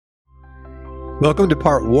Welcome to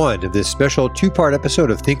part one of this special two-part episode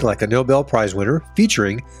of Think Like a Nobel Prize winner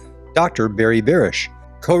featuring Dr. Barish,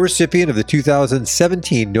 co-recipient of the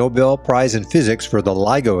 2017 Nobel Prize in Physics for the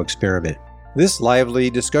LIGO experiment. This lively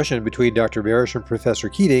discussion between Dr. Barish and Professor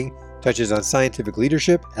Keating touches on scientific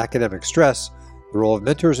leadership, academic stress, the role of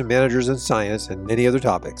mentors and managers in science, and many other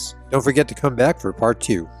topics. Don't forget to come back for part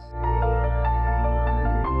two.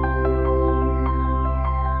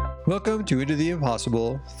 Welcome to Into the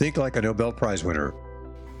Impossible, Think Like a Nobel Prize winner.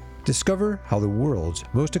 Discover how the world's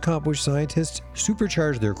most accomplished scientists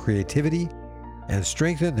supercharge their creativity and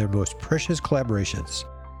strengthen their most precious collaborations,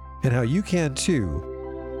 and how you can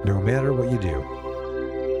too, no matter what you do.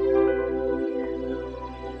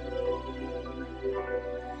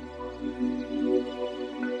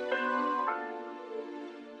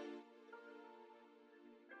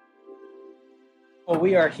 Well,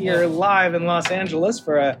 we are here live in Los Angeles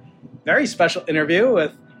for a very special interview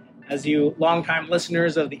with, as you longtime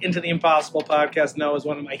listeners of the Into the Impossible podcast know, is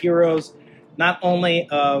one of my heroes, not only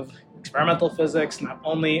of experimental physics, not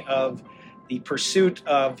only of the pursuit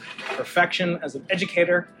of perfection as an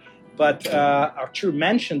educator, but a true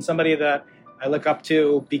mensch, somebody that I look up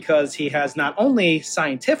to because he has not only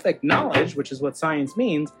scientific knowledge, which is what science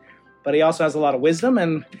means, but he also has a lot of wisdom.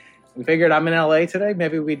 And we figured I'm in LA today.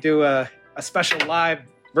 Maybe we do a special live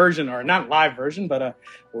version, or not live version, but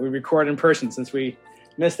we record in person since we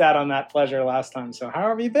missed out on that pleasure last time. So how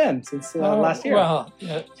have you been since last year? Well,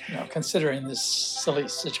 considering this silly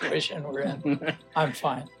situation we're in, I'm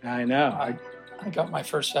fine. I know. I got my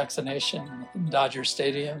first vaccination in Dodger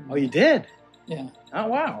Stadium. Oh, you did? Yeah. Oh,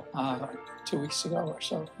 wow. 2 weeks ago or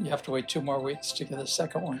so. You have to wait 2 more weeks to get a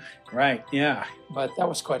second one. Right, yeah. But that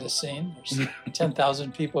was quite a scene. There's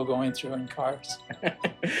 10,000 people going through in cars.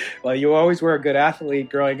 Well, you always were a good athlete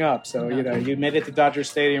growing up, so you made it to Dodger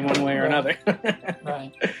Stadium one way or another.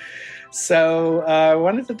 Right. So I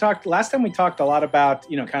wanted to talk, last time we talked a lot about,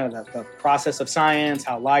 kind of the process of science,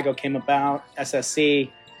 how LIGO came about,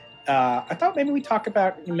 SSC. I thought maybe we talk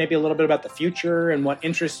about maybe a little bit about the future and what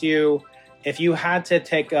interests you. If you had to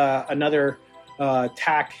take another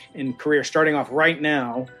tack in career, starting off right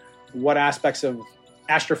now, what aspects of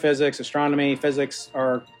astrophysics, astronomy, physics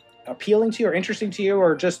are appealing to you or interesting to you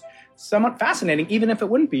or just somewhat fascinating, even if it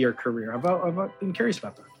wouldn't be your career? I've been curious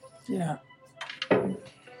about that. Yeah.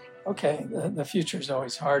 Okay. The future is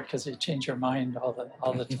always hard because you change your mind all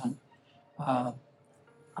the time.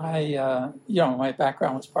 My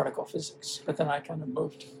background was particle physics, but then I kind of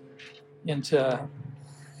moved into...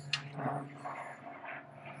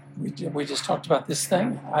 We just talked about this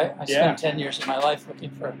thing. I spent 10 years of my life looking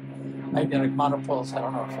for magnetic monopoles. I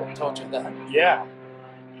don't know if I told you that. Yeah.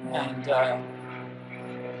 And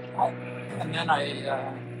then I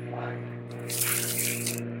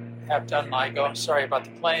have done LIGO. Sorry about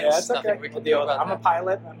the planes. Yeah, it's nothing okay. we can do about I'm that. a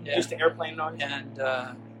pilot. I'm used to airplane noise. And,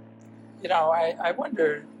 I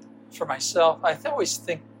wonder for myself, I always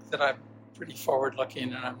think that I'm pretty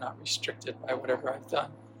forward-looking and I'm not restricted by whatever I've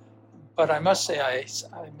done. But I must say I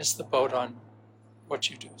missed the boat on what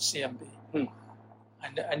you do, CMB.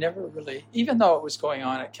 I never really, even though it was going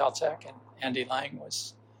on at Caltech and Andy Lang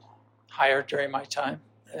was hired during my time,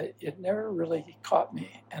 it never really caught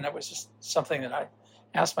me. And it was just something that I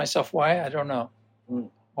asked myself, why? I don't know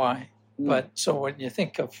why. But so when you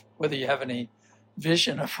think of whether you have any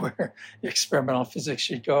vision of where experimental physics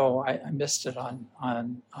should go, I missed it on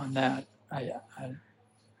that.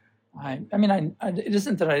 It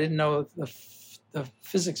isn't that I didn't know the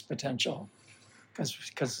physics potential, because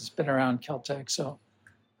it's been around Caltech. So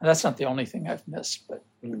that's not the only thing I've missed.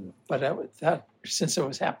 But that since it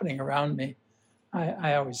was happening around me,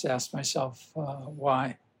 I always asked myself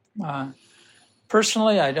why.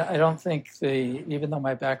 Personally, I don't think even though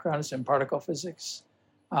my background is in particle physics,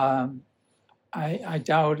 I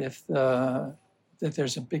doubt that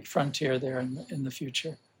there's a big frontier there in the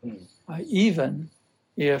future. Even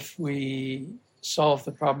if we solve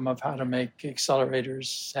the problem of how to make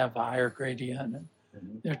accelerators have a higher gradient and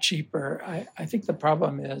they're cheaper, I think the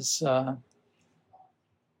problem is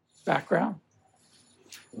background.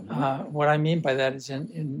 What I mean by that is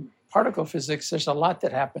in particle physics, there's a lot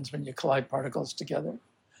that happens when you collide particles together.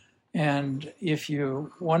 And if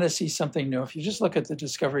you want to see something new, if you just look at the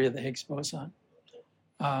discovery of the Higgs boson,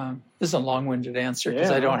 this is a long-winded answer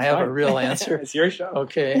because I don't have a real answer. It's your show.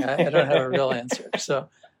 Okay, I don't have a real answer. So,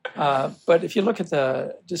 but if you look at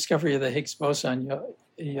the discovery of the Higgs boson,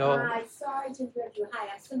 you'll. Hi, sorry to interrupt you. Hi,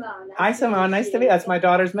 I'm Simone. Hi, Simone. Nice to meet you. That's my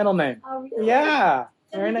daughter's middle name. Oh, really? Yeah.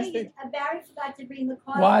 So Very nice to meet you. Barry forgot to bring the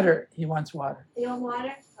coffee. Water. He wants water. You want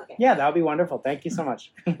water? Okay. Yeah, that would be wonderful. Thank you so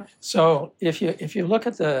much. So if you look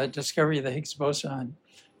at the discovery of the Higgs boson,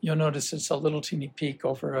 you'll notice it's a little teeny peak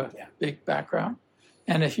over a big background.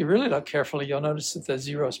 And if you really look carefully, you'll notice that the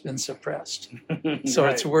zero's been suppressed. So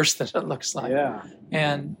Right. it's worse than it looks like. Yeah.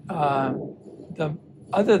 And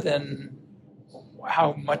other than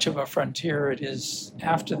how much of a frontier it is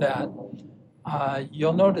after that,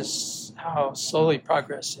 you'll notice how slowly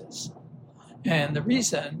progress is. And the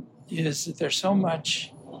reason is that there's so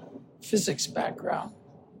much physics background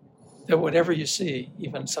that whatever you see,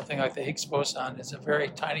 even something like the Higgs boson, is a very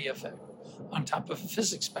tiny effect on top of a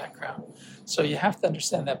physics background. So you have to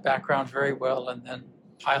understand that background very well and then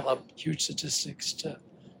pile up huge statistics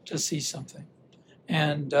to see something.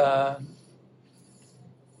 And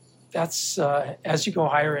that's, as you go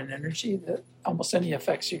higher in energy, that almost any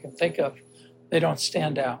effects you can think of, they don't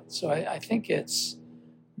stand out. So I think it's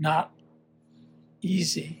not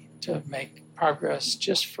easy to make progress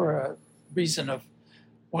just for a reason of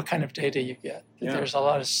what kind of data you get. Yeah. There's a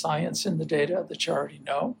lot of science in the data that you already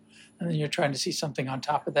know, and then you're trying to see something on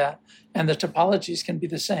top of that. And the topologies can be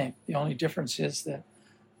the same. The only difference is that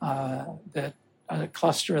a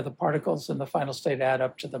cluster of the particles in the final state add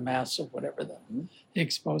up to the mass of whatever the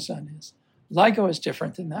Higgs boson is. LIGO is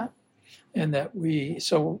different than that, in that we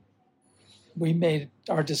made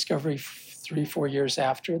our discovery 3-4 years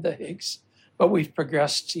after the Higgs, but we've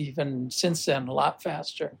progressed even since then a lot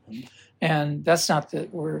faster. And that's not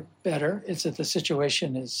that we're better, it's that the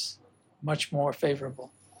situation is much more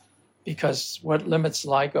favorable, because what limits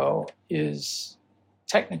LIGO is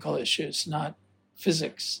technical issues, not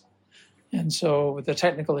physics. And so the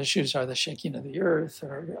technical issues are the shaking of the earth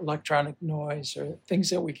or electronic noise or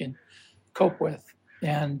things that we can cope with.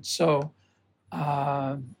 And so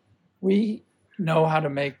we know how to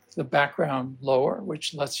make the background lower,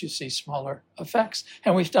 which lets you see smaller effects.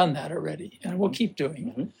 And we've done that already, and we'll keep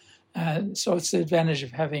doing it. And so it's the advantage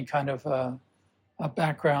of having kind of a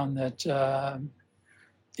background that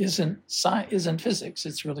isn't physics.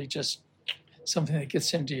 It's really just something that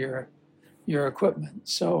gets into your equipment.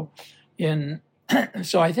 So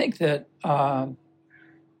I think that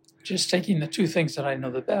just taking the two things that I know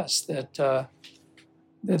the best, that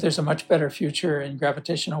there's a much better future in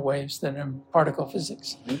gravitational waves than in particle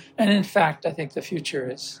physics. And in fact, I think the future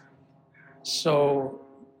is so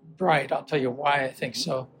bright, I'll tell you why I think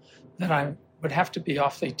so, that I would have to be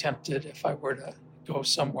awfully tempted if I were to go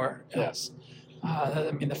somewhere else.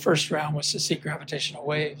 I mean, the first round was to see gravitational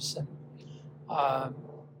waves, and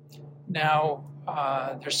now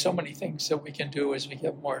there's so many things that we can do as we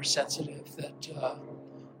get more sensitive that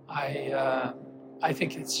I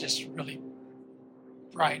think it's just really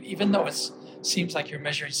bright. Even though it seems like you're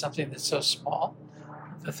measuring something that's so small,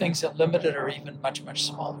 the things that limit it are even much, much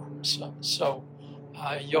smaller. So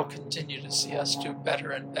you'll continue to see us do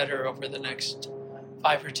better and better over the next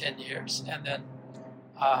 5 or 10 years. And then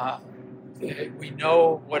we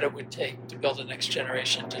know what it would take to build a next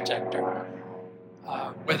generation detector.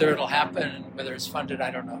 Whether it'll happen and whether it's funded,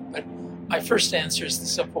 I don't know. But my first answer is the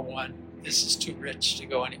simple one. This is too rich to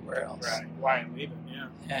go anywhere else. Right. Why leave it? Yeah.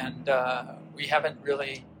 And we haven't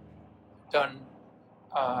really done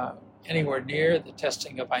anywhere near the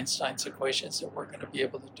testing of Einstein's equations that we're going to be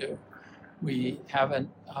able to do. We haven't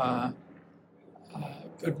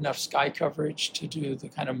good enough sky coverage to do the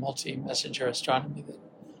kind of multi-messenger astronomy that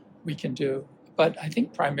we can do. But I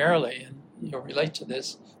think primarily, and you'll relate to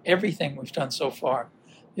this, everything we've done so far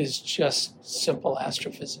is just simple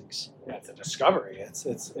astrophysics. Yeah, it's a discovery. It's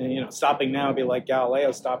stopping now would be like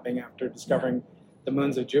Galileo stopping after discovering the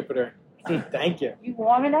moons of Jupiter. Thank you. You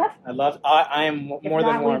warm enough? I am more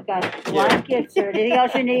than warm. We've got one gift, sir. Anything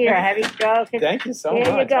else you need? Or a heavy stroke? Thank you so Here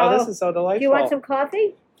much. you go. Oh, this is so delightful. Do you want some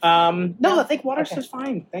coffee? No, I think water's Okay. just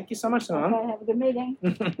fine. Thank you so much, Simone. Okay, have a good meeting.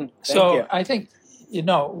 Thank So you. I think,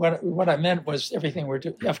 what I meant was everything we're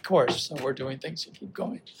doing, of course, so we're doing things to keep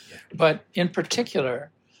going. But in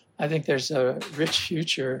particular, I think there's a rich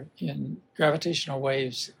future in gravitational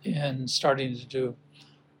waves in starting to do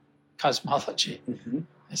cosmology.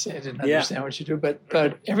 I say I didn't understand what you do, but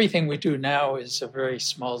everything we do now is a very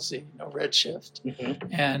small z, redshift.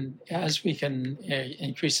 And as we can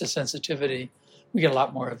increase the sensitivity, we get a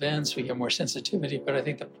lot more events, we get more sensitivity. But I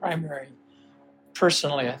think the primary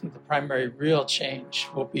real change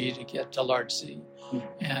will be to get to large z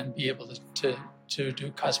and be able to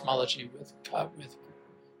do cosmology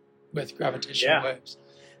with gravitational waves.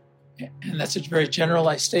 And that's a very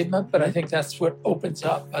generalized statement, but I think that's what opens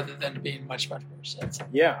up other than being much, much more sensitive.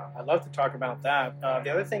 Yeah, I'd love to talk about that. The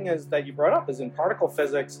other thing is that you brought up is in particle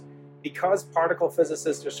physics, because particle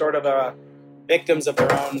physicists are sort of victims of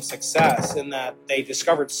their own success in that they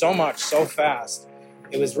discovered so much so fast.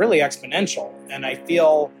 It was really exponential. And I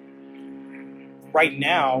feel right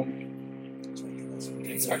now,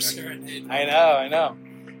 It's our serenade. I know.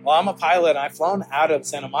 Well, I'm a pilot. I've flown out of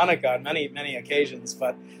Santa Monica on many, many occasions,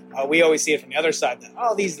 but we always see it from the other side.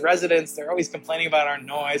 That, these residents, they're always complaining about our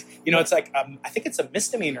noise. It's like, I think it's a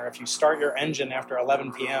misdemeanor if you start your engine after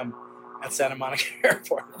 11 p.m. at Santa Monica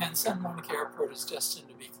Airport. And Santa Monica Airport is destined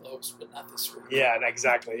to be closed, but not this week. Yeah,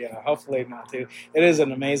 exactly. Hopefully not too. It is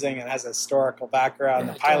an amazing, it has a historical background.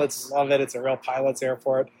 Yeah, the pilots love it. It's a real pilot's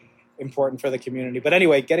airport. Important for the community. But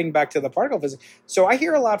anyway, getting back to the particle physics. So I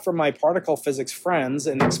hear a lot from my particle physics friends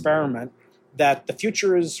in experiment that the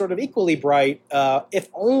future is sort of equally bright if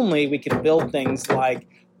only we could build things like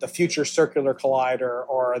the Future Circular Collider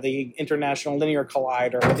or the International Linear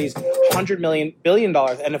Collider, or these $100 billion.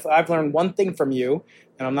 And if I've learned one thing from you,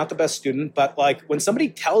 and I'm not the best student, but like when somebody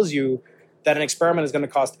tells you that an experiment is going to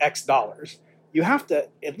cost X dollars, you have to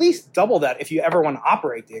at least double that if you ever want to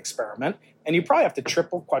operate the experiment. And you probably have to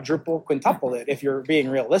triple, quadruple, quintuple it if you're being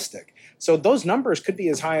realistic. So those numbers could be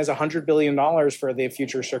as high as $100 billion for the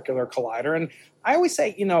Future Circular Collider. And I always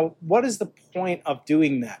say, what is the point of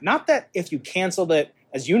doing that? Not that if you canceled it,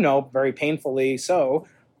 as you know, very painfully so,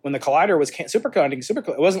 when the collider was superconducting,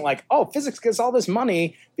 it wasn't like, physics gets all this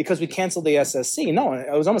money because we canceled the SSC. No,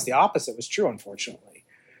 it was almost the opposite. It was true, unfortunately.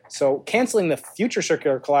 So canceling the Future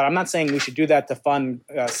Circular Collider, I'm not saying we should do that to fund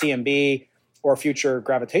CMB or future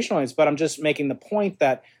gravitational waves, but I'm just making the point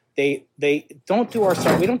that we don't do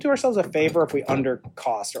ourselves a favor if we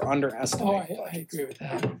undercost or underestimate. I agree with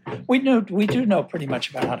that. We do know pretty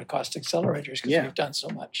much about how to cost accelerators because we've done so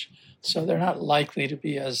much. So they're not likely to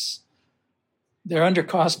be they're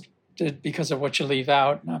undercosted because of what you leave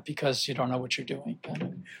out, not because you don't know what you're doing.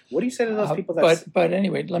 What do you say to those people? But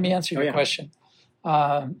anyway, let me answer your question.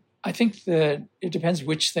 I think that it depends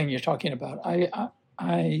which thing you're talking about.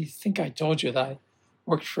 I think I told you that I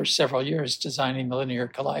worked for several years designing the linear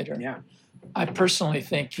collider. Yeah. I personally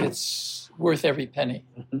think it's worth every penny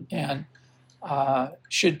and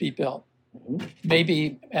should be built.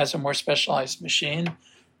 Maybe as a more specialized machine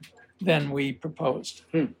than we proposed.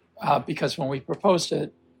 Because when we proposed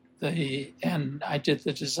it, and I did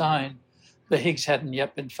the design, the Higgs hadn't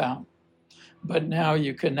yet been found. But now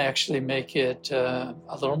you can actually make it a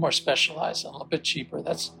little more specialized, a little bit cheaper.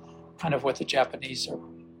 That's kind of what the Japanese are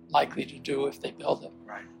likely to do if they build it.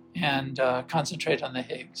 Right. And concentrate on the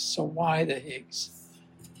Higgs. So why the Higgs?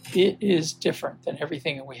 It is different than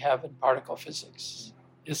everything that we have in particle physics.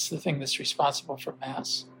 It's the thing that's responsible for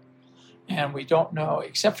mass. And we don't know,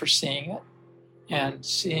 except for seeing it, and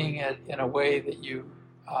seeing it in a way that you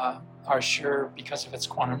are sure because of its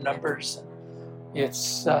quantum numbers.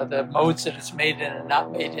 It's the modes that it's made in and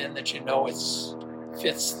not made in that it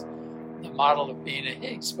fits the model of being a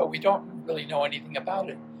Higgs, but we don't really know anything about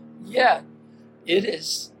it yet. It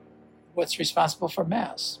is what's responsible for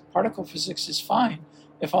mass. Particle physics is fine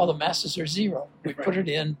if all the masses are zero. We put it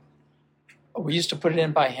in. We used to put it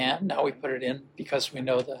in by hand. Now we put it in because we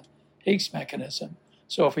know the Higgs mechanism.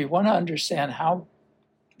 So if we want to understand how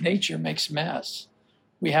nature makes mass,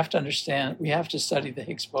 we have to study the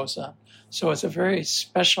Higgs boson. So it's a very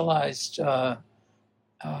specialized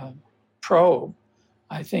probe.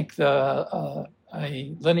 I think a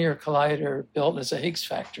linear collider built as a Higgs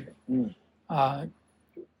factory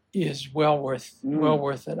is well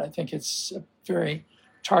worth it. I think it's a very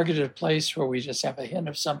targeted place where we just have a hint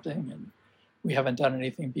of something and we haven't done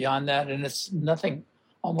anything beyond that. And it's nothing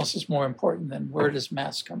almost is more important than where does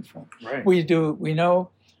mass come from. Right. We know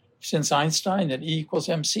since Einstein that E equals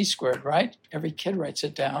mc squared, right? Every kid writes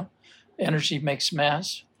it down. Energy makes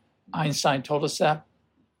mass. Einstein told us that.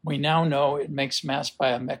 We now know it makes mass by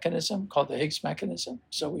a mechanism called the Higgs mechanism.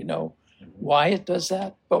 So we know why it does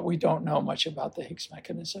that, but we don't know much about the Higgs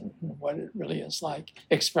mechanism and what it really is like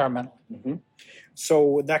experimentally.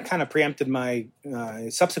 So that kind of preempted my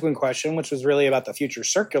subsequent question, which was really about the Future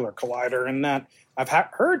Circular Collider, and that I've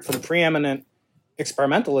heard from preeminent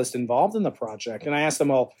experimentalists involved in the project. And I asked them,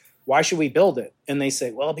 well, why should we build it? And they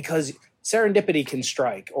say, well, because serendipity can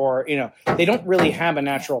strike, or, they don't really have a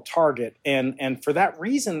natural target. And for that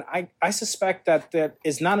reason, I suspect that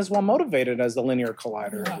is not as well motivated as the linear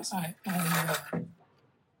collider is.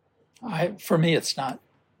 For me, it's not.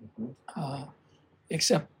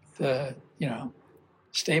 Except the,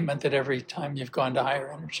 statement that every time you've gone to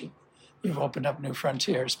higher energy, you've opened up new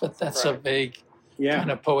frontiers. But that's a vague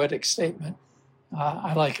kind of poetic statement.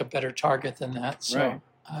 I like a better target than that. So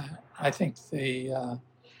I think the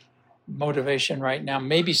motivation right now,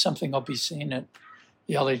 maybe something will be seen at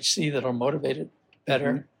the LHC that'll motivate it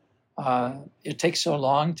better. It takes so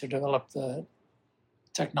long to develop the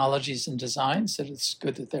technologies and designs that it's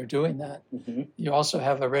good that they're doing that. You also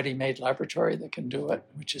have a ready-made laboratory that can do it,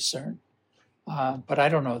 which is CERN. But I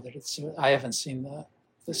don't know that I haven't seen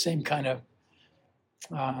the same kind of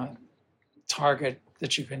target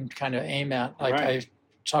that you can kind of aim at. Like Right. I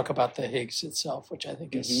talk about the Higgs itself, which I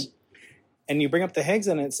think is. And you bring up the Higgs,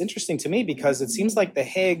 and it's interesting to me because it seems like the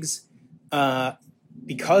Higgs,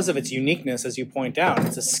 because of its uniqueness, as you point out,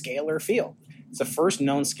 it's a scalar field. It's the first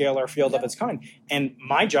known scalar field of its kind. And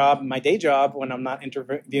my day job, when I'm not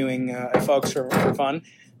interviewing folks for fun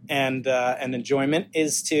and enjoyment,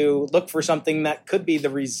 is to look for something that could be the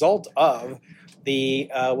result of the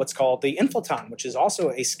what's called the inflaton, which is also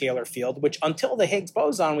a scalar field, which until the Higgs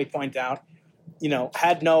boson, we point out,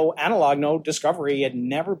 had no analog, no discovery, had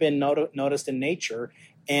never been noticed in nature.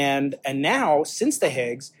 And now, since the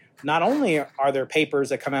Higgs, not only are there papers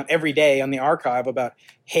that come out every day on the archive about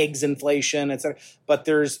Higgs inflation, et cetera, but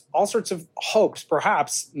there's all sorts of hopes,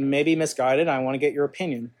 perhaps, maybe misguided, I want to get your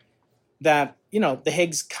opinion, that, the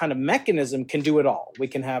Higgs kind of mechanism can do it all. We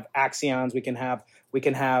can have axions, we can have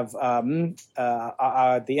the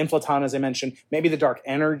inflaton, as I mentioned, maybe the dark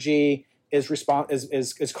energy is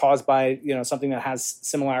caused by something that has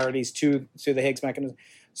similarities to the Higgs mechanism.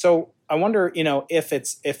 So I wonder, if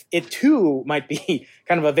it too might be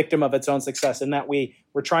kind of a victim of its own success, in that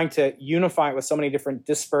we're trying to unify it with so many different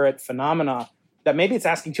disparate phenomena that maybe it's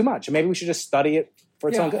asking too much, and maybe we should just study it for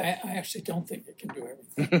its own good. I actually don't think it can do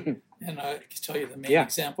everything. And I can tell you the main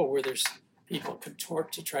example where there's people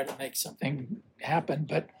contort to try to make something happen,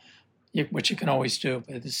 but which you can always do,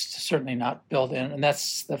 but it's certainly not built in. And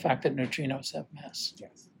that's the fact that neutrinos have mass.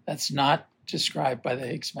 Yes. That's not described by the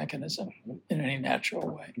Higgs mechanism in any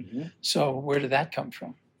natural way. Mm-hmm. So where did that come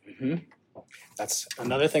from? Mm-hmm. That's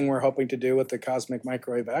another thing we're hoping to do with the cosmic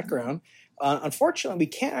microwave background. Unfortunately, we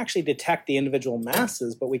can't actually detect the individual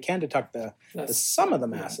masses, but we can detect the sum of the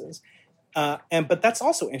masses. But that's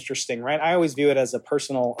also interesting, right? I always view it as a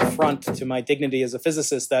personal affront to my dignity as a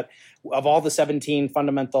physicist that of all the 17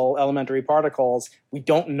 fundamental elementary particles, we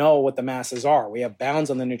don't know what the masses are. We have bounds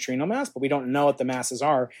on the neutrino mass, but we don't know what the masses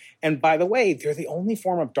are. And by the way, they're the only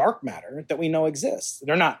form of dark matter that we know exists.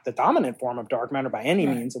 They're not the dominant form of dark matter by any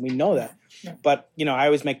means, and we know that. Right. But, I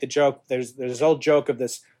always make the joke, there's this old joke of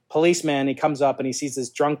this policeman. He comes up and he sees this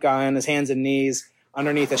drunk guy on his hands and knees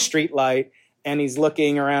underneath a street light. And he's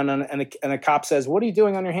looking around, and a cop says, "What are you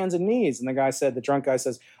doing on your hands and knees?" And the drunk guy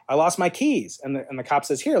says, "I lost my keys." And the cop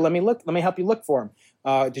says, "Here, let me help you look for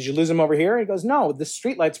them. Did you lose them over here?" And he goes, "No, the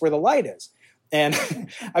streetlight's where the light is." And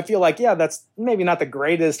I feel like, that's maybe not the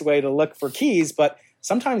greatest way to look for keys, but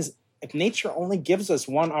sometimes if nature only gives us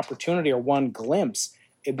one opportunity or one glimpse,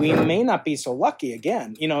 we may not be so lucky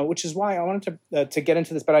again, which is why I wanted to get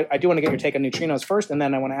into this. But I do want to get your take on neutrinos first, and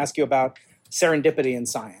then I want to ask you about serendipity in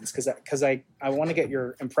science, because I want to get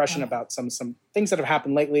your impression about some things that have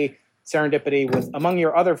happened lately, serendipity among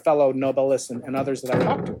your other fellow Nobelists and others that I've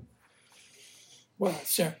talked to. Well,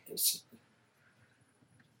 we're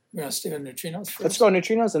going to stay on neutrinos first? Let's go on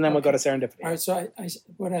neutrinos, and then we'll go to serendipity. All right, so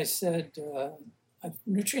what I said,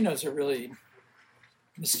 neutrinos are really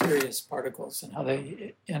mysterious particles and how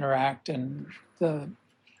they interact, and the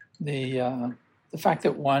fact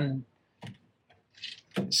that one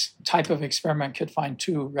type of experiment could find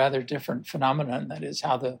two rather different phenomena, and that is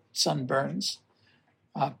how the sun burns,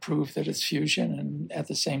 prove that it's fusion, and at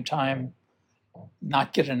the same time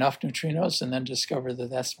not get enough neutrinos and then discover that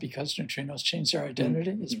that's because neutrinos change their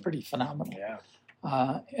identity is pretty phenomenal. Yeah.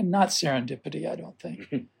 And not serendipity, I don't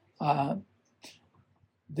think.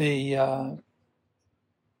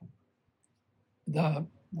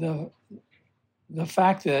 The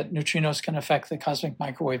fact that neutrinos can affect the cosmic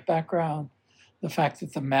microwave background, the fact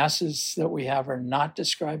that the masses that we have are not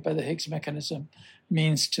described by the Higgs mechanism,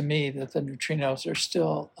 means to me that the neutrinos are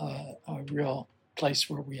still a real place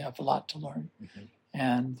where we have a lot to learn. Mm-hmm.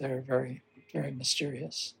 And they're very, very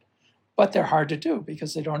mysterious. But they're hard to do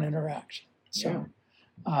because they don't interact. So,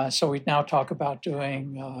 so we now talk about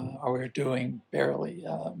doing, or we're doing barely,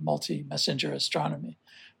 multi-messenger astronomy,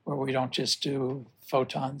 where we don't just do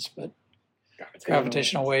photons, but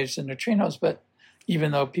gravitational waves and neutrinos. But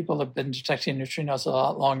even though people have been detecting neutrinos a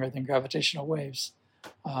lot longer than gravitational waves,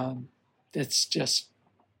 it's just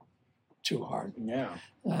too hard. Yeah.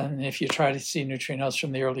 And if you try to see neutrinos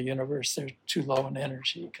from the early universe, they're too low in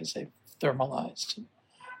energy because they've thermalized.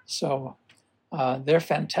 So they're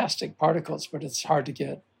fantastic particles, but it's hard to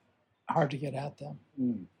get at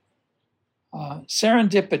them.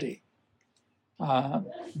 Serendipity.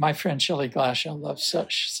 My friend Shelley Glashow loves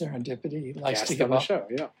such serendipity. He likes to give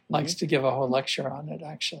to give a whole lecture on it.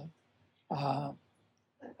 Actually,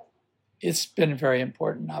 it's been very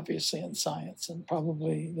important, obviously, in science, and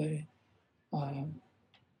probably the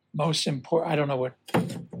most important. I don't know what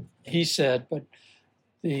he said, but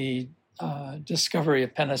the discovery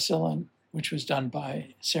of penicillin which was done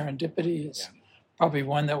by serendipity, is probably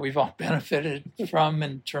one that we've all benefited from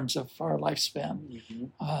in terms of our lifespan.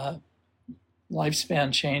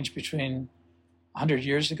 Lifespan change between 100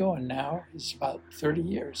 years ago and now is about 30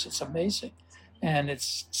 years. It's amazing. And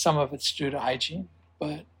some of it's due to hygiene,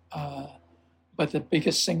 but the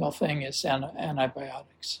biggest single thing is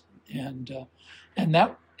antibiotics. And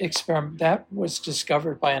that experiment, that was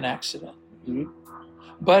discovered by an accident.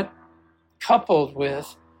 But coupled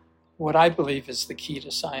with what I believe is the key to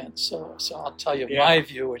science. So I'll tell you my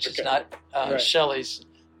view, which is not Shelley's,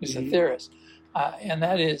 who's a theorist. And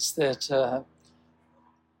that is that,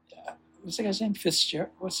 what's the guy's name?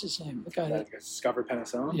 Fitzgerald. What's his name? The guy that discovered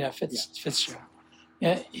penicillin? Yeah, Fitzgerald.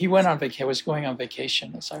 Yeah, he went on vacation. Was going on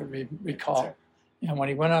vacation, as I recall. Right. And when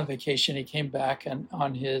he went on vacation, he came back, and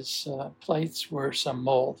on his plates were some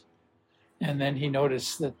mold. And then he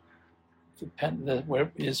noticed that his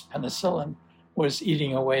penicillin was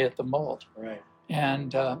eating away at the mold. Right.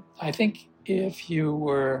 And I think if you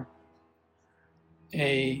were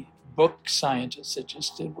a book scientist that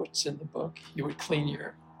just did what's in the book, you would clean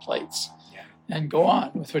your plates and go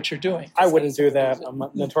on with what you're doing. I wouldn't do that. I'm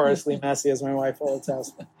notoriously messy, as my wife always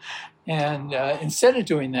tells me. And instead of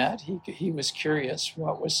doing that, he was curious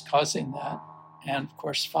what was causing that. And of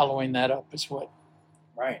course, following that up is what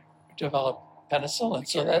developed penicillin.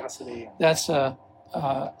 So that's a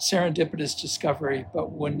serendipitous discovery,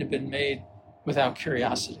 but wouldn't have been made without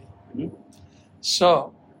curiosity.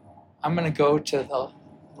 So I'm going to go to the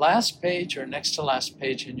last page or next to last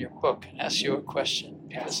page in your book and ask you a question,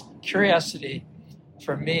 because curiosity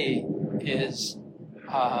for me is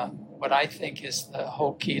what I think is the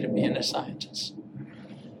whole key to being a scientist.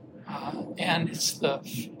 And it's the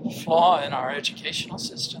flaw in our educational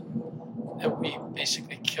system that we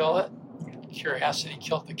basically kill it. Curiosity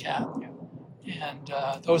killed the cat. And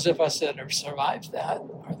those of us that have survived that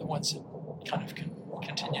are the ones that kind of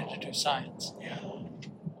continue to do science.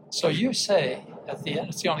 So you say at the end,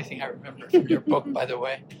 it's the only thing I remember from your book, by the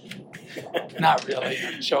way. Not really,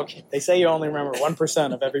 I'm joking. They say you only remember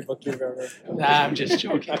 1% of every book you've ever read. Nah, I'm just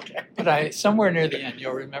joking. Okay. But somewhere near the end,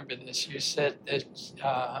 you'll remember this. You said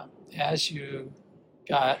that as you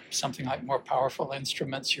got something like more powerful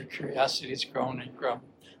instruments, your curiosity has grown and grown.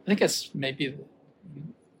 I think it's maybe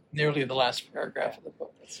nearly the last paragraph of the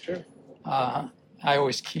book. That's true. I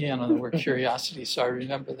always key in on the word curiosity, so I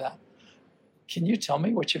remember that. Can you tell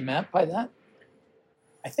me what you meant by that?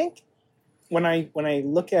 I think when I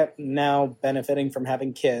look at now benefiting from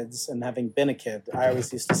having kids and having been a kid, I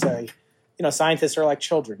always used to say, scientists are like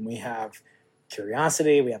children. We have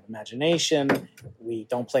curiosity, we have imagination, we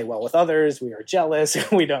don't play well with others, we are jealous,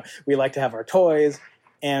 we like to have our toys.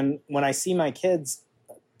 And when I see my kids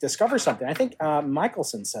discover something, I think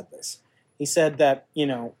Michelson said this. He said that,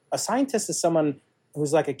 a scientist is someone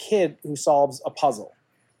who's like a kid who solves a puzzle.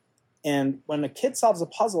 And when a kid solves a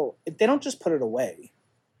puzzle, they don't just put it away.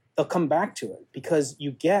 They'll come back to it because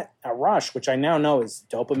you get a rush, which I now know is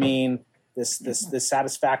dopamine, this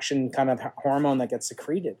satisfaction kind of hormone that gets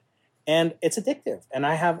secreted. And it's addictive. And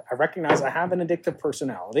I recognize I have an addictive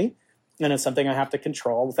personality, and it's something I have to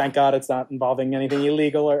control. Thank God it's not involving anything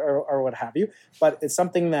illegal or what have you. But it's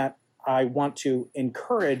something that I want to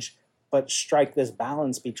encourage, but strike this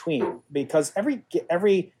balance between. Because every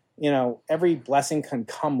blessing can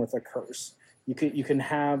come with a curse. You can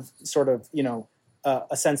have sort of,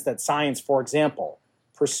 a sense that science, for example,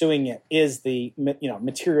 pursuing it is the,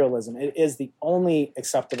 materialism. It is the only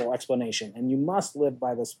acceptable explanation, and you must live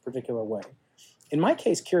by this particular way. In my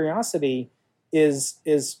case, curiosity is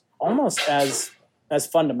almost as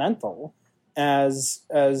fundamental as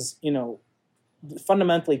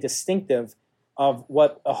fundamentally distinctive of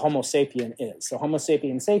what a Homo sapien is. So Homo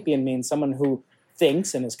sapien means someone who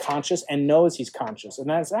thinks and is conscious and knows he's conscious. And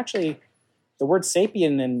that's actually, the word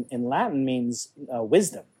sapien in Latin means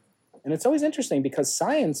wisdom. And it's always interesting because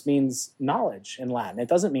science means knowledge in Latin. It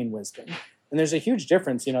doesn't mean wisdom. And there's a huge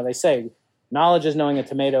difference. They say knowledge is knowing a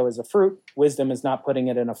tomato is a fruit. Wisdom is not putting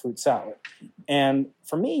it in a fruit salad. And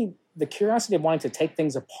for me, the curiosity of wanting to take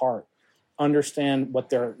things apart, understand what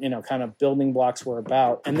their, kind of building blocks were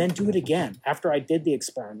about, and then do it again. After I did the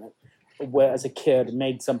experiment as a kid,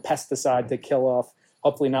 made some pesticide to kill off,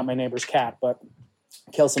 hopefully not my neighbor's cat, but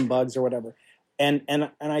kill some bugs or whatever. And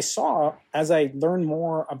I saw, as I learned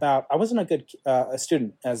more about, I wasn't a good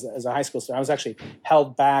student as a high school student. I was actually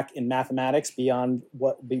held back in mathematics below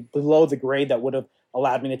the grade that would have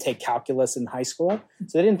allowed me to take calculus in high school.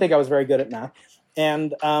 So they didn't think I was very good at math.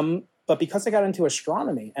 And but because I got into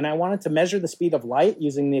astronomy and I wanted to measure the speed of light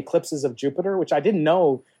using the eclipses of Jupiter, which I didn't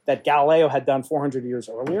know that Galileo had done 400 years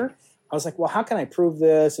earlier, I was like, well, how can I prove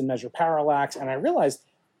this and measure parallax? And I realized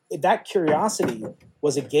that curiosity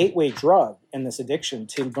was a gateway drug in this addiction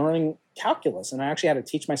to learning calculus. And I actually had to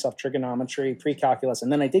teach myself trigonometry, pre-calculus,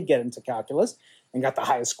 and then I did get into calculus and got the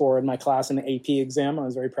highest score in my class in the AP exam. I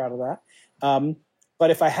was very proud of that. But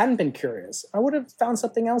if I hadn't been curious, I would have found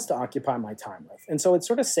something else to occupy my time with. And so it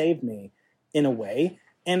sort of saved me in a way.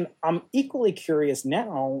 And I'm equally curious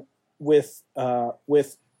now with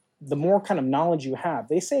the more kind of knowledge you have.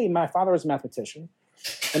 They say my father was a mathematician,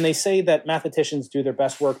 and they say that mathematicians do their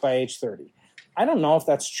best work by age 30. I don't know if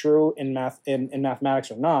that's true in mathematics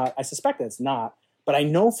or not. I suspect that it's not, but I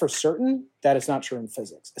know for certain that it's not true in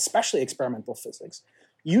physics, especially experimental physics.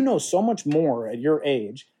 You know so much more at your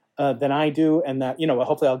age than I do, and that,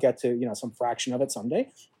 hopefully I'll get to, some fraction of it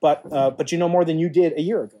someday. But you know more than you did a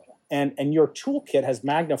year ago, and your toolkit has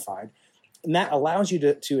magnified, and that allows you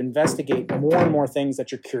to investigate more and more things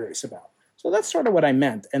that you're curious about. So that's sort of what I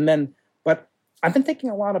meant. And then, but I've been thinking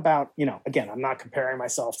a lot about, again, I'm not comparing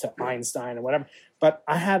myself to Einstein or whatever, but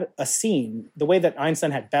I had a scene, the way that Einstein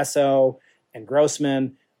had Besso and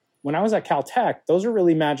Grossman. When I was at Caltech, those are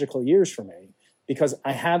really magical years for me because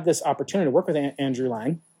I had this opportunity to work with Andrew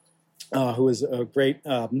Lang, who is a great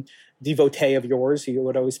devotee of yours. He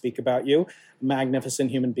would always speak about you, magnificent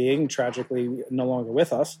human being, tragically no longer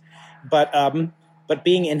with us. But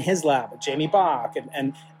being in his lab with Jamie Bach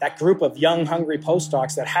and that group of young, hungry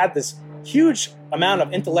postdocs that had this huge amount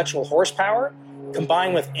of intellectual horsepower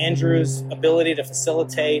combined with Andrew's ability to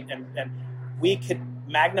facilitate, and we could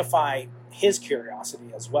magnify his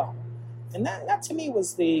curiosity as well. And that to me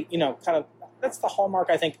was the, that's the hallmark,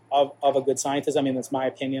 I think, of a good scientist. I mean, that's my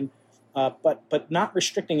opinion. But not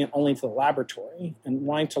restricting it only to the laboratory and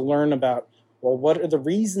wanting to learn about, well, what are the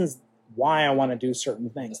reasons why I want to do certain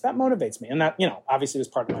things. That motivates me. And that, obviously was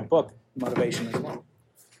part of my book, motivation as well.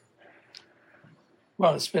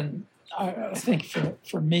 Well, it's been, I think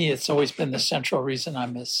for me, it's always been the central reason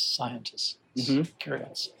I'm a scientist.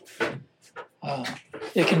 Curiosity.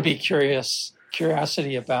 It can be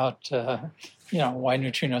curiosity about, why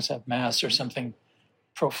neutrinos have mass or something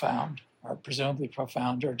profound or presumably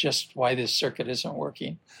profound, or just why this circuit isn't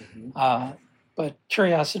working. But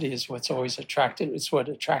curiosity is what's always attracted. It's what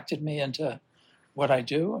attracted me into what I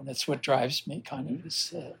do, and it's what drives me, kind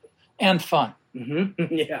of, and fun.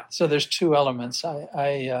 Yeah. So there's two elements.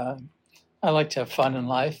 I like to have fun in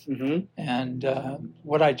life, and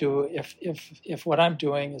what I do, if what I'm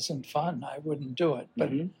doing isn't fun, I wouldn't do it.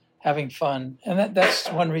 But having fun, and that's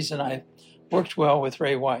one reason I worked well with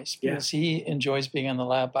Ray Weiss, because he enjoys being in the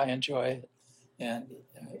lab. I enjoy it, and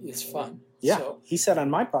it's fun. Yeah, so, he said on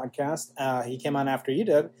my podcast, he came on after you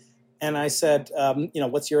did, and I said,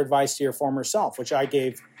 what's your advice to your former self? Which I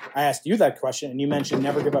asked you that question, and you mentioned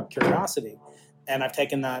never give up curiosity. And I've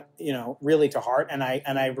taken that, really to heart. And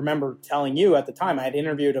I remember telling you at the time, I had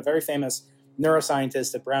interviewed a very famous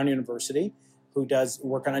neuroscientist at Brown University who does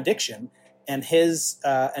work on addiction. And his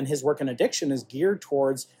work on addiction is geared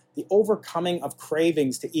towards the overcoming of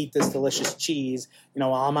cravings to eat this delicious cheese,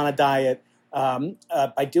 while I'm on a diet.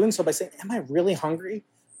 By doing so, by saying, am I really hungry?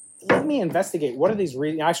 Let me investigate. What are these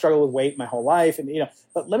reasons? I struggle with weight my whole life. And,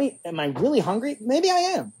 but am I really hungry? Maybe I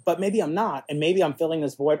am, but maybe I'm not. And maybe I'm filling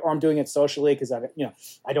this void, or I'm doing it socially because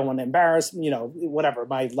I don't want to embarrass, whatever,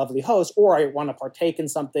 my lovely host, or I want to partake in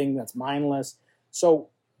something that's mindless. So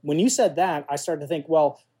when you said that, I started to think,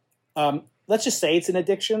 well, let's just say it's an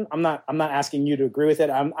addiction. I'm not asking you to agree with it.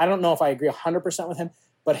 I don't know if I agree 100% with him,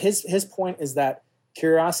 but his point is that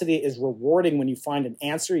curiosity is rewarding. When you find an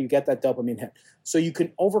answer, you get that dopamine hit. So you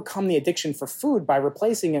can overcome the addiction for food by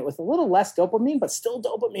replacing it with a little less dopamine, but still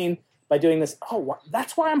dopamine by doing this. Oh,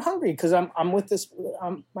 that's why I'm hungry, because I'm with this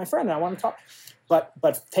my friend and I want to talk.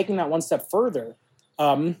 But taking that one step further,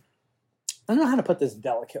 I don't know how to put this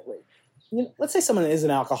delicately. Let's say someone is an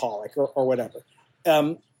alcoholic or whatever.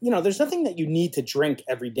 There's nothing that you need to drink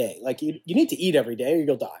every day. Like you need to eat every day or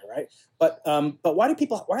you'll die, right? But why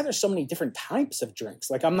are there so many different types of drinks?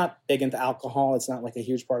 Like I'm not big into alcohol. It's not like a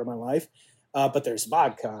huge part of my life. But there's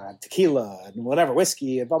vodka, and tequila, and whatever,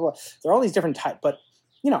 whiskey, and blah, blah. There are all these different types. But,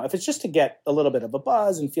 if it's just to get a little bit of a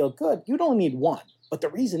buzz and feel good, you'd only need one. But the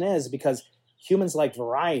reason is because humans like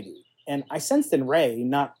variety. And I sensed in Ray, I'm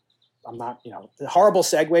not, the horrible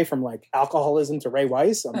segue from like alcoholism to Ray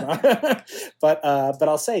Weiss. I'm not, but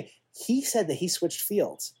I'll say he said that he switched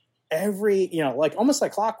fields almost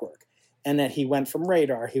like clockwork, and that he went from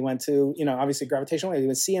radar, he went to, obviously gravitational wave, he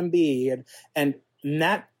went CMB, and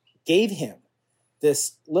that gave him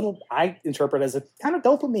this little, I interpret as a kind of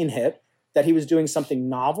dopamine hit, that he was doing something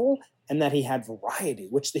novel and that he had variety,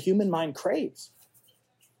 which the human mind craves.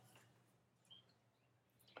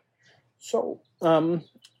 So, but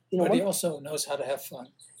he also knows how to have fun.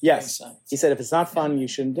 Yes. doing science. He said, if it's not fun, you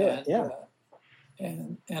shouldn't do it. Yeah.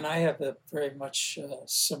 And I have a very much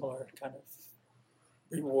similar kind of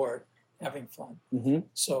reward, having fun. Mm-hmm.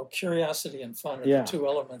 So curiosity and fun are Yeah. the two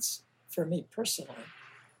elements for me personally.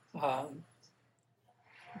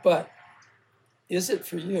 But is it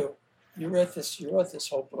for you? You wrote this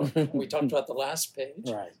whole book. We talked about the last page,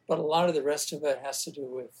 Right. but a lot of the rest of it has to do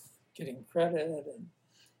with getting credit and,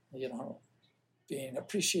 being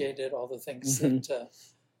appreciated, all the things that,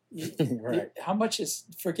 Right. how much is,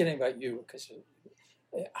 forgetting about you, because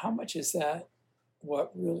how much is that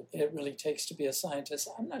what it really takes to be a scientist?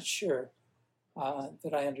 I'm not sure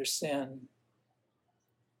that I understand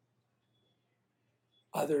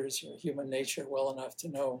others or human nature well enough to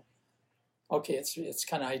know, okay, it's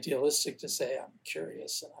kind of idealistic to say I'm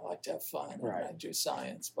curious and I like to have fun and I do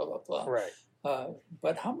science, blah, blah, blah. Right.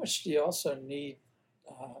 But how much do you also need,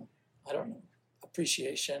 I don't know,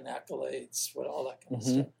 appreciation, accolades, all that kind of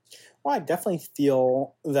stuff? Well, I definitely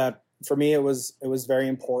feel that for me it was very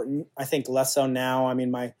important. I think less so now. I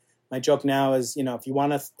mean, my joke now is,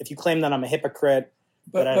 if you claim that I'm a hypocrite,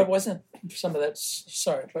 but wasn't some of that,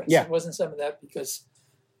 sorry, but wasn't some of that because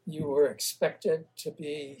you were expected to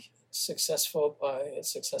be successful by a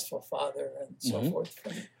successful father and so forth?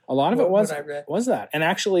 A lot of it was that. And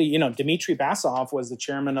actually, Dmitry Basov was the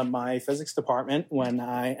chairman of my physics department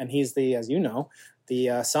and he's as you know,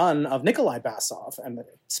 the son of Nikolai Basov, and the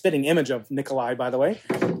spitting image of Nikolai, by the way.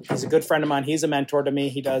 He's a good friend of mine. He's a mentor to me.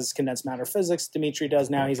 He does condensed matter physics. Dmitry does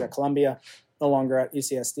now. He's at Columbia, no longer at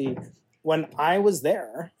UCSD. When I was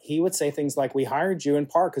there, he would say things like, we hired you in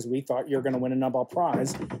part because we thought you were going to win a Nobel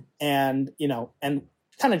Prize. And, and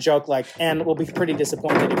kind of joke like, and we'll be pretty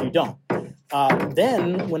disappointed if you don't.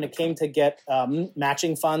 Then when it came to get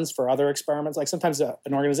matching funds for other experiments, like sometimes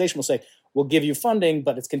an organization will say, we'll give you funding,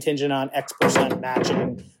 but it's contingent on X%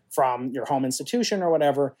 matching from your home institution or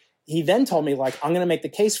whatever. He then told me, like, I'm going to make the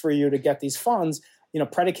case for you to get these funds,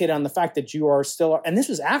 predicated on the fact that you are still, and this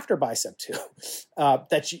was after BICEP 2,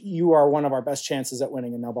 that you are one of our best chances at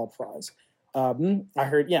winning a Nobel Prize. I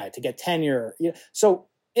heard, to get tenure. So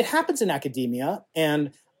it happens in academia,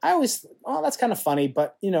 and I always, that's kind of funny,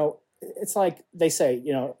 but, it's like they say,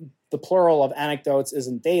 the plural of anecdotes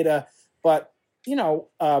isn't data, but,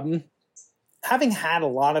 having had a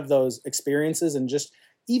lot of those experiences and just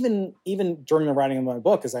even during the writing of my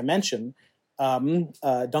book, as I mentioned,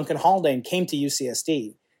 Duncan Haldane came to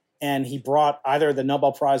UCSD and he brought either the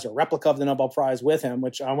Nobel Prize or replica of the Nobel Prize with him,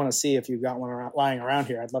 which I want to see if you've got one lying around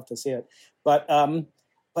here. I'd love to see it. But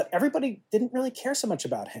everybody didn't really care so much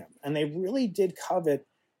about him, and they really did covet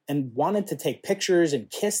and wanted to take pictures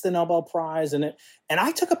and kiss the Nobel Prize. And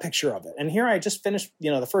I took a picture of it. And here I just finished,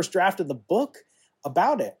 the first draft of the book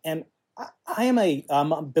about it. And I am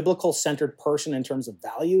a biblical-centered person in terms of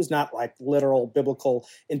values, not like literal biblical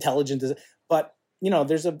intelligence. But,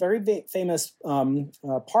 there's a very famous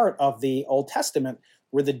part of the Old Testament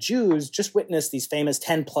where the Jews just witnessed these famous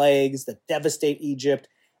 10 plagues that devastate Egypt.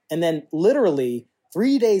 And then literally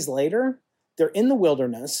 3 days later, they're in the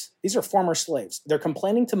wilderness. These are former slaves. They're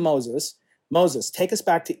complaining to Moses, take us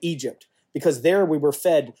back to Egypt, because there we were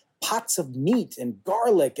fed pots of meat and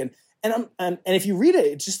garlic and if you read it,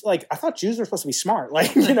 it's just like, I thought Jews were supposed to be smart.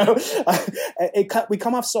 Like, we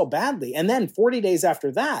come off so badly. And then 40 days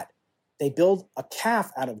after that, they build a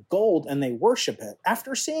calf out of gold and they worship it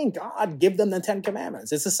after seeing God give them the 10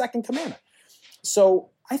 commandments. It's the second commandment. So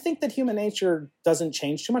I think that human nature doesn't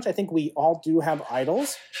change too much. I think we all do have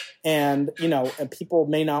idols, and, and people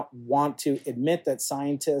may not want to admit that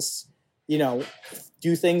scientists,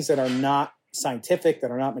 do things that are not scientific, that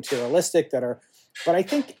are not materialistic, but I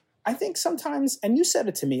think sometimes, and you said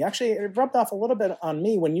it to me, actually it rubbed off a little bit on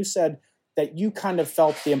me when you said that you kind of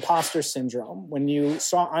felt the imposter syndrome when you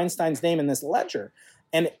saw Einstein's name in this ledger.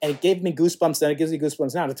 And it gave me goosebumps, and it gives me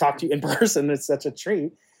goosebumps now to talk to you in person. It's such a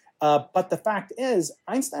treat. But the fact is,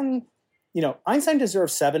 Einstein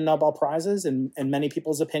deserves 7 Nobel Prizes in many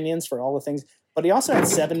people's opinions for all the things, but he also had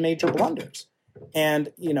 7 major blunders.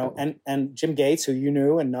 And, and Jim Gates, who you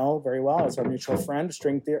knew and know very well, is our mutual friend,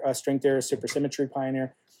 string theorist, supersymmetry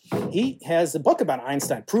pioneer. He has a book about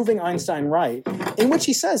Einstein, proving Einstein right, in which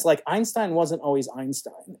he says, like, Einstein wasn't always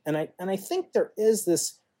Einstein. And I think there is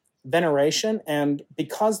this veneration, and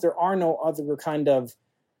because there are no other kind of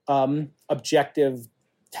objective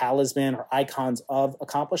talisman or icons of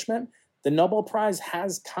accomplishment, the Nobel Prize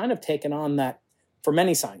has kind of taken on that for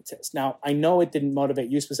many scientists. Now, I know it didn't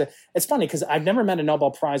motivate you specifically. It's funny because I've never met a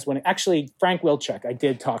Nobel Prize winning. Actually, Frank Wilczek, I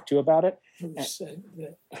did talk to about it.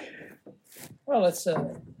 Well, it's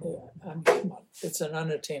an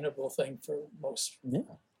unattainable thing for most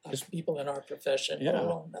people in our profession, Yeah. let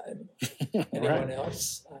alone anyone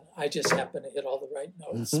else. I just happen to hit all the right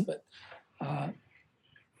notes. Mm-hmm. But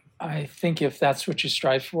I think if that's what you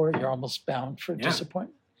strive for, you're almost bound for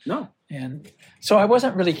disappointment. No. And so I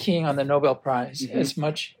wasn't really keen on the Nobel Prize Mm-hmm. as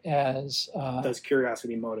much as... Does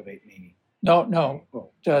curiosity motivate me? No. Oh.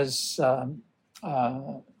 Does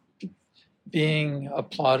being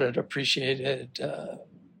applauded, appreciated,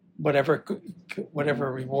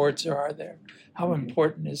 whatever rewards there are there, how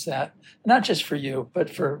important is that? Not just for you, but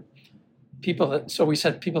for people that... So we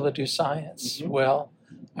said people that do science, Mm-hmm. well,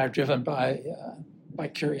 are driven by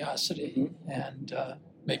curiosity and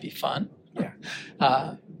maybe fun. Yeah.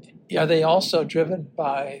 Are they also driven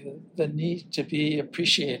by the need to be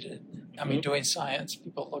appreciated? I mean, doing science,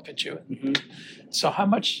 people look at you. So how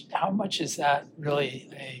much is that really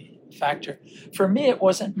a factor? For me, it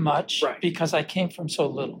wasn't much because I came from so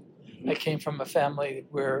little. I came from a family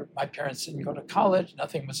where my parents didn't go to college,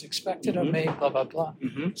 nothing was expected of me, blah, blah, blah.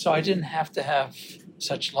 So I didn't have to have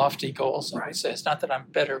such lofty goals. I would say it's not that I'm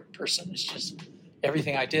a better person, it's just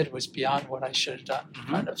everything I did was beyond what I should have done,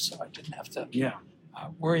 kind of, so I didn't have to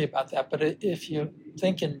worry about that. But if you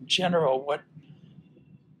think in general, what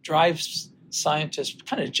drives scientists,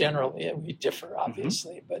 kind of generally, we differ,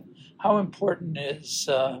 obviously, but how important is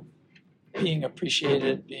being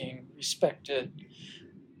appreciated, being respected?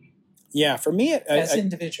 Yeah, for me, as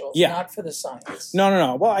individuals, not for the science.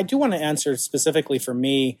 No. Well, I do want to answer specifically for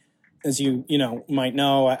me, as you might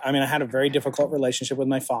know. I mean, I had a very difficult relationship with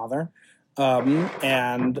my father,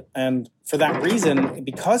 and for that reason,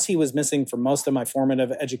 because he was missing for most of my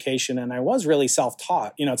formative education, and I was really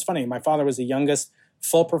self-taught. It's funny. My father was the youngest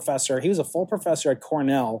full professor. He was a full professor at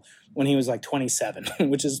Cornell when he was like 27,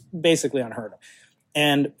 which is basically unheard of.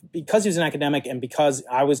 And because he was an academic and because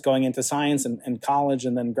I was going into science and college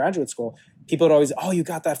and then graduate school, people would always, oh, you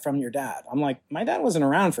got that from your dad. I'm like, my dad wasn't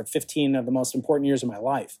around for 15 of the most important years of my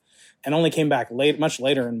life and only came back much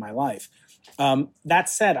later in my life. That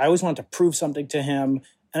said, I always wanted to prove something to him.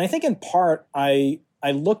 And I think in part, I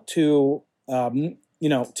look to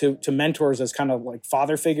mentors as kind of like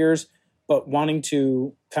father figures, but wanting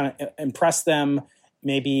to kind of impress them,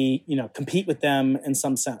 maybe, compete with them in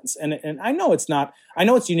some sense. And I know it's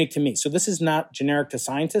unique to me. So this is not generic to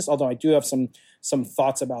scientists, although I do have some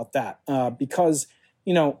thoughts about that. Because,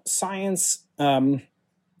 science, the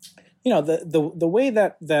way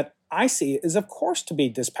that I see it is, of course, to be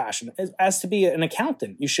dispassionate. As to be an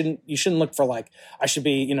accountant, you shouldn't look for like, I should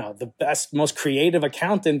be, the best, most creative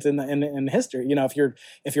accountant in history.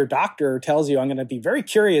 If your doctor tells you I'm going to be very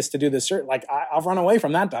curious to do this, like I'll run away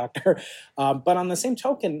from that doctor. But on the same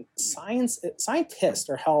token, scientists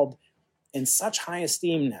are held in such high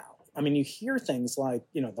esteem now. I mean, you hear things like,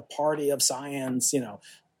 the party of science,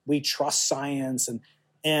 we trust science,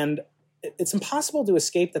 and it's impossible to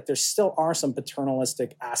escape that there still are some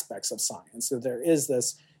paternalistic aspects of science. So there is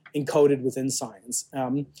this encoded within science.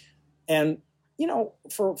 For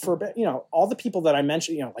all the people that I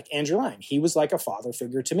mentioned, like Andrew Lang, he was like a father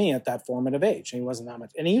figure to me at that formative age. He wasn't that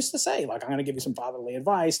much. And he used to say, like, I'm going to give you some fatherly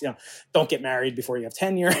advice, don't get married before you have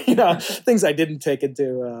tenure, things I didn't take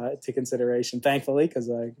into consideration, thankfully, because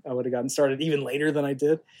I would have gotten started even later than I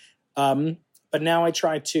did. But now I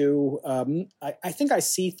try to, I think I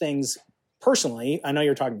see things personally. I know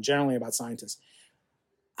you're talking generally about scientists.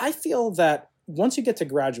 I feel that once you get to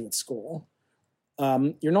graduate school,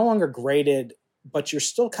 you're no longer graded, but you're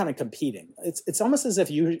still kind of competing. It's almost as if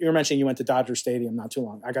you're mentioning you went to Dodger Stadium not too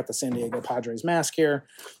long. I got the San Diego Padres mask here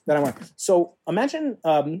that I went. So imagine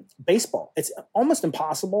baseball. It's almost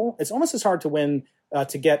impossible. It's almost as hard to win,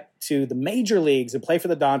 to get to the major leagues and play for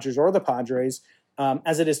the Dodgers or the Padres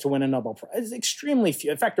as it is to win a Nobel Prize. It's extremely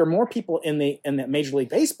few. In fact, there are more people in the Major League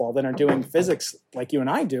Baseball than are doing physics like you and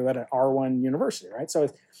I do at an R1 university, right? So,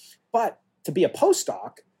 but to be a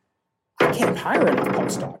postdoc, I can't hire enough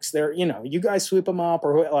postdocs. They're, you guys sweep them up,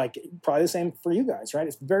 or like probably the same for you guys, right?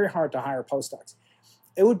 It's very hard to hire postdocs.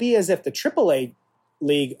 It would be as if the AAA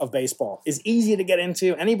league of baseball is easy to get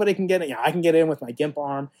into. Anybody can get in. I can get in with my GIMP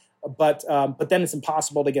arm, but then it's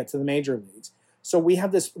impossible to get to the major leagues. So we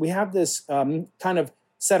have this kind of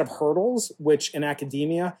set of hurdles, which in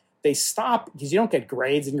academia, they stop because you don't get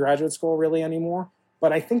grades in graduate school really anymore.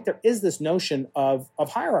 But I think there is this notion of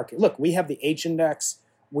hierarchy. Look, we have the H-index.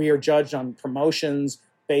 We are judged on promotions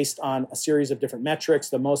based on a series of different metrics.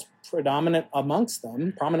 The most prominent amongst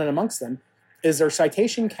them is their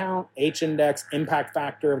citation count, H-index, impact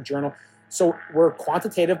factor of journal. So we're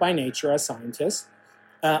quantitative by nature as scientists.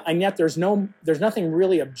 And yet there's nothing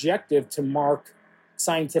really objective to mark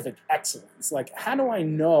scientific excellence. Like, how do I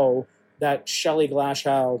know that Shelley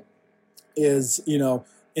Glashow is,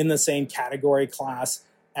 in the same category class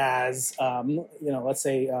as, let's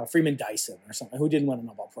say Freeman Dyson or something, who didn't win a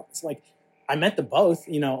Nobel Prize. Like, I met them both,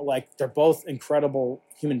 like they're both incredible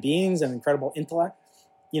human beings and incredible intellect,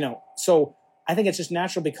 So I think it's just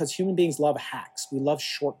natural because human beings love hacks. We love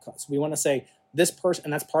shortcuts. We want to say this person,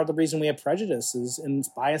 and that's part of the reason we have prejudices and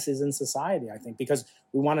biases in society, I think, because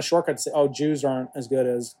we want a shortcut to say, oh, Jews aren't as good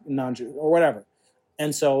as non-Jews or whatever.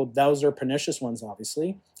 And so those are pernicious ones,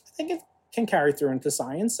 obviously. I think it can carry through into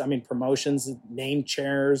science. I mean, promotions, name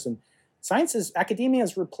chairs, and academia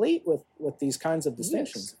is replete with these kinds of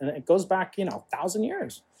distinctions. Yes. And it goes back, 1,000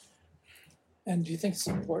 years. And do you think it's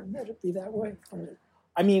important that it be that way?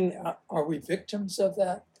 I mean, are we victims of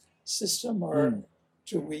that system, or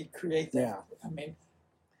do we create that? Yeah. I mean,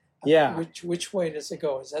 yeah. Which way does it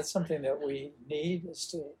go? Is that something that we need, is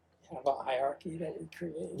to have a hierarchy that we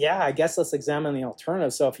create? Yeah, I guess let's examine the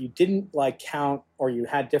alternative. So if you didn't count, or you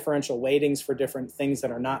had differential weightings for different things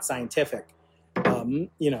that are not scientific,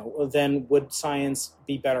 then would science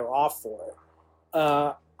be better off for it?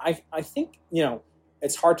 I think,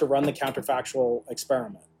 it's hard to run the counterfactual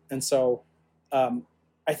experiment. And so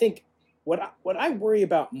I think what I worry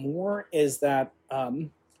about more is that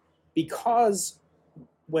because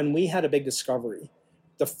when we had a big discovery,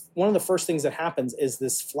 one of the first things that happens is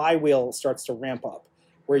this flywheel starts to ramp up,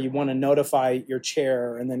 where you want to notify your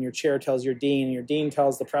chair, and then your chair tells your dean, and your dean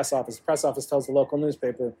tells the press office tells the local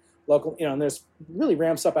newspaper, and there's really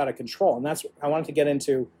ramps up out of control. And that's, I wanted to get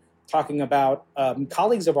into talking about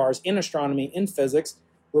colleagues of ours in astronomy, in physics,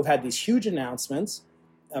 who have had these huge announcements,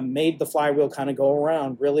 made the flywheel kind of go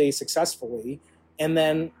around really successfully. And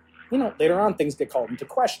then, later on things get called into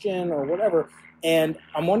question or whatever. And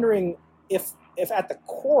I'm wondering if at the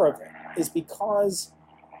core of it is because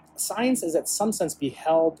science is, at some sense,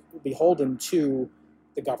 beholden to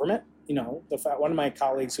the government. One of my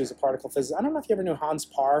colleagues who's a particle physicist, I don't know if you ever knew Hans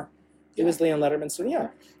Parr. He was Leon Letterman. So yeah.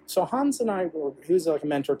 So Hans and I he was like a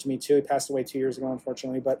mentor to me too. He passed away 2 years ago,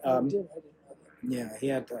 unfortunately. But I didn't know that. Yeah, he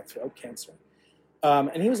had throat cancer.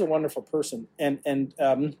 And he was a wonderful person. And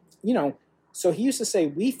so he used to say,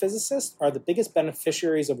 we physicists are the biggest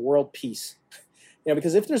beneficiaries of world peace.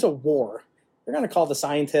 Because if there's a war, they're going to call the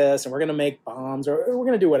scientists, and we're going to make bombs, or we're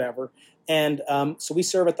going to do whatever. And so we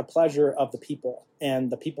serve at the pleasure of the people,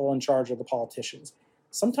 and the people in charge of the politicians.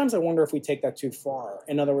 Sometimes I wonder if we take that too far.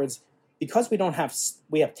 In other words, because we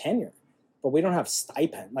have tenure, but we don't have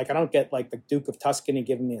stipend. Like, I don't get the Duke of Tuscany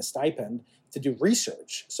giving me a stipend to do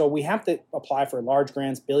research. So we have to apply for large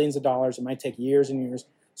grants, billions of dollars. It might take years and years.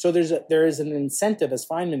 So there is an incentive, as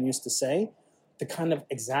Feynman used to say, to kind of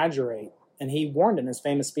exaggerate. And he warned in his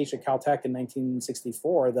famous speech at Caltech in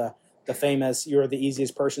 1964, the famous "You're the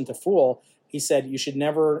easiest person to fool." He said you should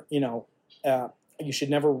never,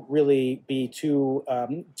 really be too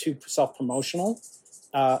self-promotional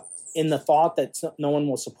in the thought that no one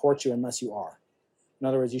will support you unless you are. In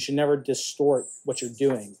other words, you should never distort what you're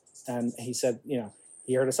doing. And he said,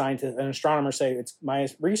 he heard an astronomer say, my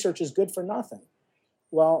research is good for nothing.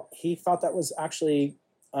 Well, he thought that was actually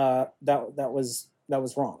that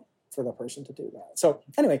was wrong for the person to do that. So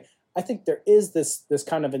anyway, I think there is this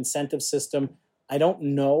kind of incentive system. I don't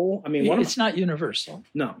know. I mean, it's not universal.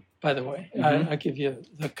 No. By the way, Mm-hmm. I'll give you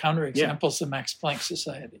the counterexamples, the Max Planck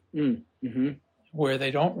Society, Mm-hmm. where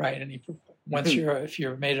they don't write any. If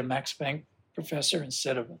you're made a Max Planck professor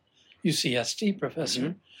instead of a UCSD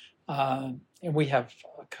professor, and we have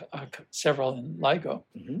several in LIGO,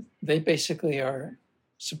 they basically are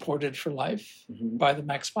supported for life by the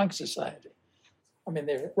Max Planck Society. I mean,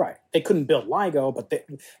 they're right. They couldn't build LIGO, but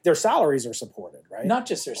their salaries are supported, right? Not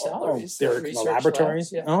just their salaries, their research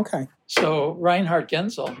laboratories. Labs, Oh, okay. So Reinhard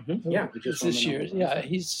Genzel, just this year,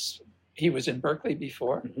 he was in Berkeley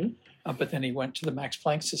before, but then he went to the Max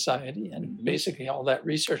Planck Society, and basically all that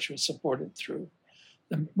research was supported through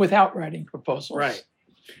them without writing proposals. Right.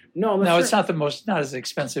 No, it's not not as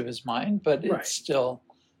expensive as mine, but it's still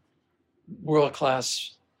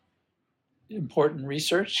world-class, important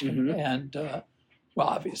research, and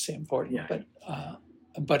obviously important,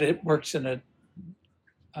 but it works in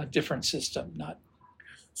a different system. Not.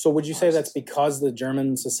 So, would you say that's because the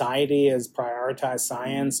German society has prioritized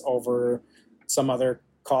science over some other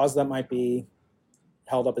cause that might be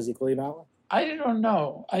held up as equally valid? I don't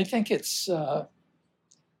know. I think it's to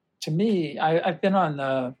me. I've been on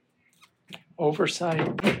the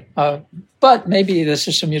oversight, but maybe the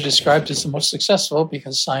system you described is the most successful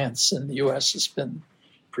because science in the U.S. has been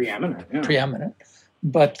preeminent.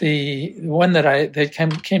 But the one that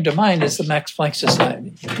came to mind is the Max Planck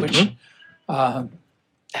Society, which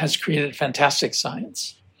has created fantastic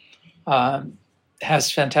science,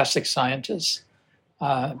 has fantastic scientists,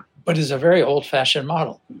 but is a very old-fashioned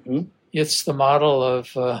model. it's the model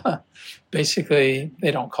of basically, they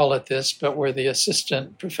don't call it this, but where the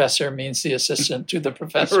assistant professor means the assistant to the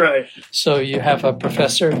professor. Right. So you have a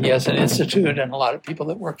professor, he has an institute, and a lot of people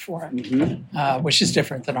that work for him, Mm-hmm. which is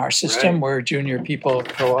different than our system, Right. where junior people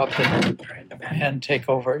go up and take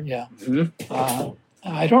over. Yeah. Mm-hmm.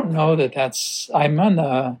 I don't know I'm on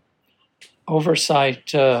the oversight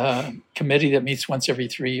committee that meets once every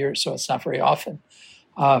 3 years, so it's not very often,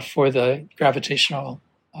 for the gravitational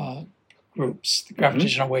groups, the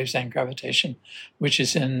gravitational waves and gravitation, which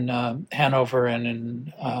is in Hanover and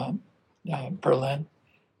in Berlin.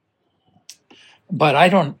 But I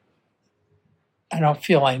don't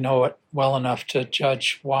feel I know it well enough to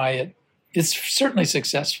judge why it's certainly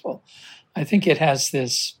successful. I think it has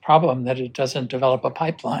this problem that it doesn't develop a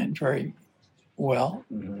pipeline very well,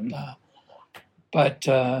 but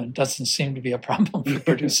doesn't seem to be a problem for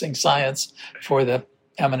producing science for the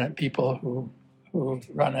eminent people who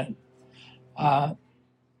run it.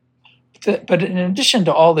 But in addition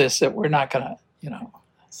to all this, that we're not going to,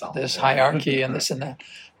 this hierarchy and this and that,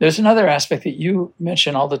 there's another aspect that you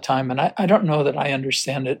mention all the time, and I don't know that I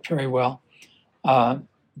understand it very well.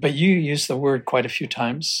 But you use the word quite a few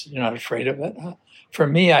times. You're not afraid of it. For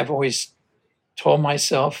me, I've always told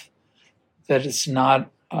myself that it's not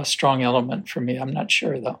a strong element for me. I'm not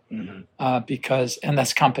sure, though, and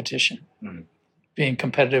that's competition. Mm-hmm. Being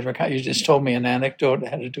competitive. You just told me an anecdote that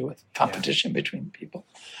had to do with competition between people.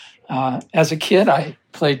 As a kid, I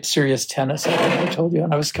played serious tennis, I think I told you,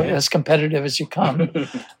 and I was as competitive as you come.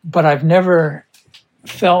 But I've never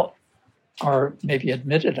felt, or maybe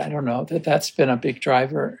admitted, I don't know, that's been a big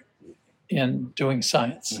driver in doing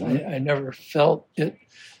science. I never felt it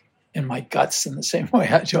in my guts in the same way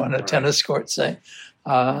I do on a tennis court, say.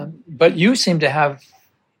 But you seem to have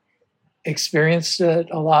experienced it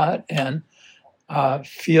a lot and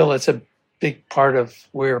feel it's a big part of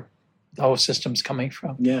where the whole system's coming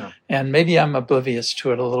from. Yeah. And maybe I'm oblivious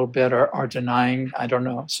to it a little bit or denying, I don't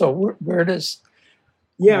know. So where does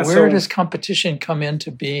competition come in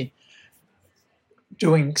to be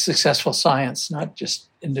doing successful science, not just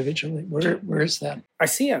individually? Where is that? I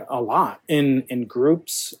see it a lot in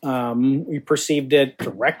groups. We perceived it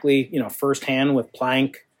directly, firsthand with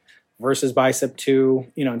Planck versus Bicep 2,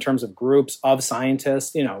 in terms of groups of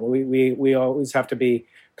scientists. We always have to be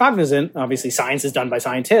cognizant. Obviously, science is done by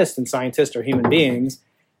scientists, and scientists are human beings,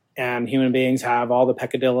 and human beings have all the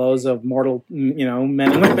peccadillos of mortal,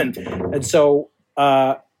 men and women. And so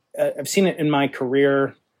I've seen it in my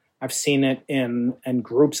career. I've seen it in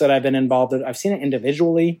groups that I've been involved in. I've seen it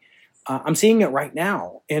individually. I'm seeing it right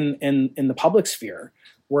now in the public sphere,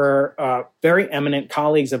 where very eminent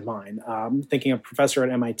colleagues of mine, thinking of professor at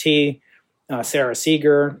MIT, Sarah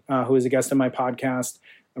Seeger, who is a guest on my podcast,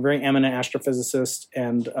 a very eminent astrophysicist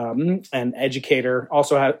and educator,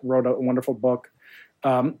 also wrote a wonderful book,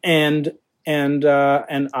 and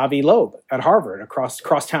Avi Loeb at Harvard, a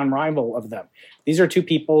crosstown rival of them. These are two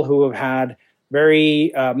people who have had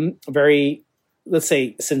very, let's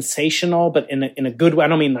say, sensational, but in a good way. I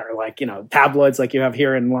don't mean they're like, tabloids like you have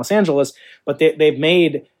here in Los Angeles, but they've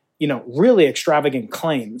made, really extravagant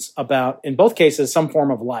claims about, in both cases, some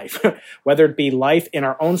form of life, whether it be life in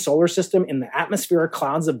our own solar system, in the atmospheric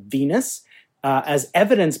clouds of Venus, as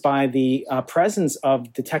evidenced by the presence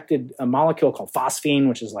of detected a molecule called phosphine,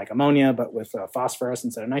 which is like ammonia, but with phosphorus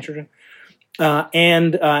instead of nitrogen.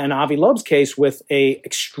 And in Avi Loeb's case, with a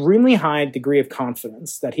extremely high degree of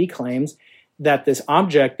confidence that he claims that this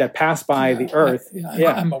object that passed by the Earth,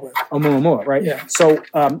 I'm aware. Oumuamua, right? Yeah. So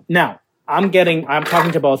now I'm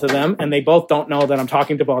talking to both of them, and they both don't know that I'm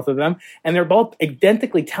talking to both of them, and they're both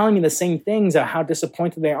identically telling me the same things about how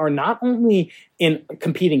disappointed they are, not only in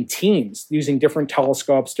competing teams using different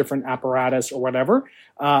telescopes, different apparatus, or whatever,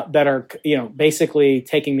 that are basically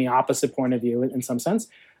taking the opposite point of view in some sense.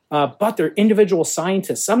 But they're individual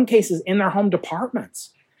scientists, some cases in their home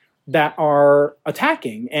departments, that are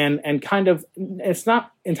attacking and kind of, it's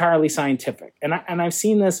not entirely scientific. And I've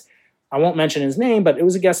seen this. I won't mention his name, but it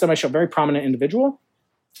was a guest on my show, very prominent individual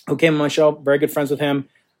who came on my show, very good friends with him,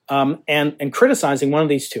 and criticizing one of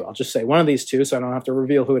these two. I'll just say one of these two, so I don't have to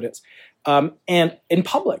reveal who it is, and in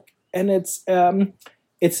public. And it's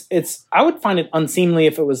I would find it unseemly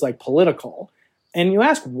if it was like political. And you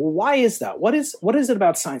ask, well, why is that? What is it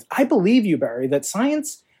about science? I believe you, Barry, that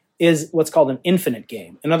science is what's called an infinite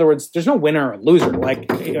game. In other words, there's no winner or loser. Like,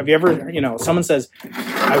 have you ever, someone says,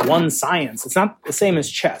 I won science. It's not the same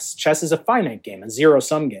as chess. Chess is a finite game, a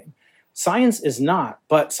zero-sum game. Science is not.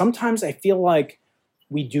 But sometimes I feel like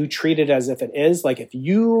we do treat it as if it is. Like if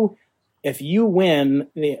you win,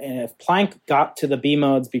 if Planck got to the B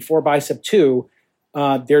modes before Bicep 2,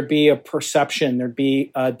 there'd be a perception, there'd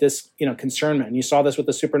be concernment. And you saw this with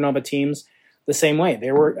the supernova teams the same way.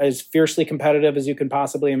 They were as fiercely competitive as you can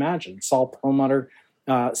possibly imagine. Saul Perlmutter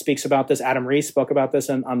speaks about this. Adam Rees spoke about this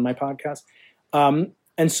on my podcast.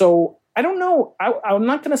 And so I don't know. I'm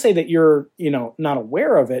not going to say that you're, not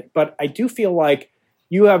aware of it, but I do feel like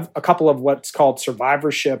you have a couple of what's called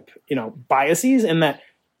survivorship, biases, in that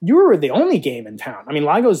you were the only game in town. I mean,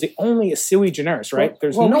 LIGO is the only sui generis, right?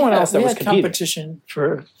 There's no one else that was competing. We had competition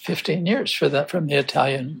for 15 years from the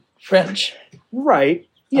Italian French. Right.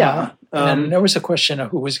 Yeah. And there was a question of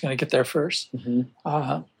who was going to get there first.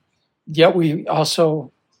 Mm-hmm. Yet we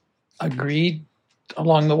also agreed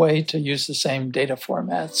along the way to use the same data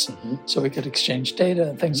formats, so we could exchange data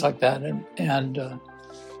and things like that, and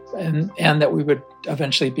that we would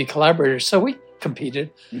eventually be collaborators. So we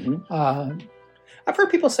competed. I've heard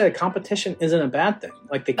people say competition isn't a bad thing.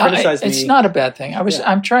 Like they criticize me. It's not a bad thing.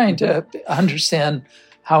 I'm trying to understand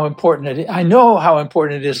how important it is. I know how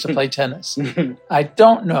important it is to play tennis. I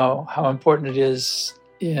don't know how important it is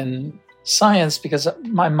in science because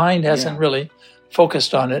my mind hasn't really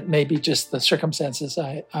focused on it. Maybe just the circumstances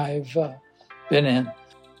I've been in.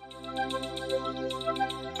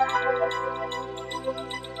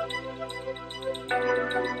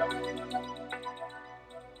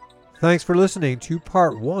 Thanks for listening to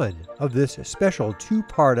part 1 of this special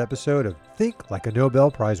 2-part episode of Think Like a Nobel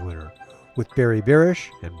Prize Winner with Barry Barish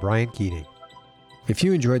and Brian Keating. If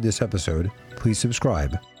you enjoyed this episode, please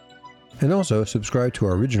subscribe. And also subscribe to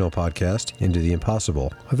our original podcast, Into the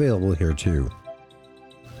Impossible, available here too.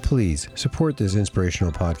 Please support this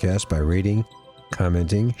inspirational podcast by rating,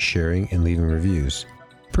 commenting, sharing, and leaving reviews.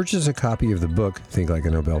 Purchase a copy of the book, Think Like a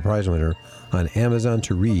Nobel Prize Winner, on Amazon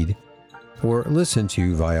to read, or listen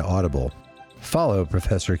to via Audible. Follow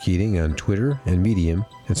Professor Keating on Twitter and Medium,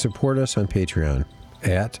 and support us on Patreon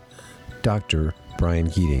at Dr. Brian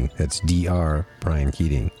Keating. That's Dr. Brian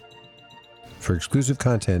Keating. For exclusive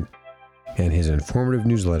content and his informative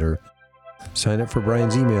newsletter, sign up for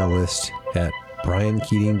Brian's email list at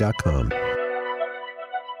briankeating.com.